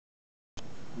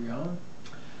Yeah.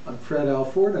 I'm Fred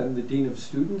Alford. I'm the Dean of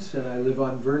Students, and I live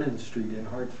on Vernon Street in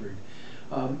Hartford.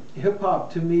 Hip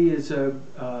hop to me is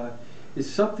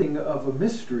something of a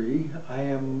mystery.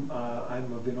 I'm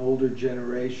of an older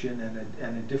generation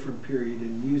and a different period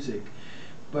in music.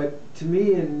 But to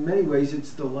me, in many ways,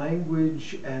 it's the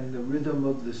language and the rhythm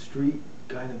of the street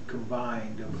kind of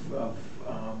combined. Uh,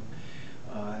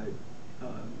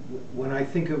 when I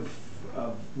think of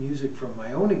music from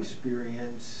my own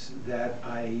experience that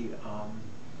I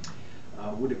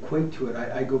would equate to it,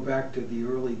 I go back to the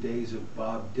early days of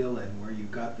Bob Dylan, where you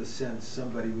got the sense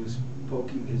somebody was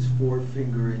poking his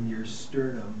forefinger in your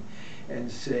sternum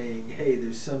and saying, hey,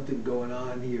 there's something going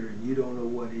on here and you don't know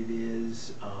what it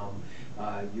is,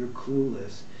 you're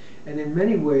clueless. And in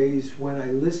many ways, when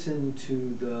I listen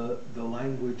to the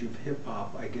language of hip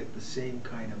hop, I get the same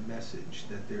kind of message,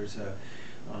 that there's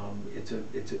it's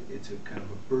a kind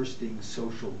of a bursting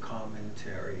social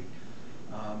commentary.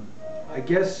 I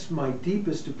guess my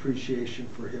deepest appreciation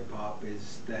for hip hop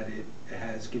is that it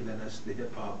has given us the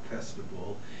Hip Hop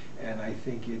Festival, and I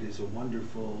think it is a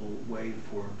wonderful way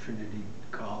for Trinity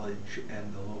College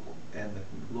and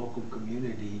the local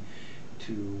community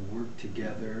to work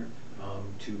together,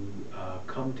 to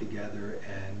come together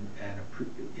and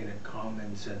in a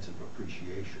common sense of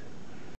appreciation.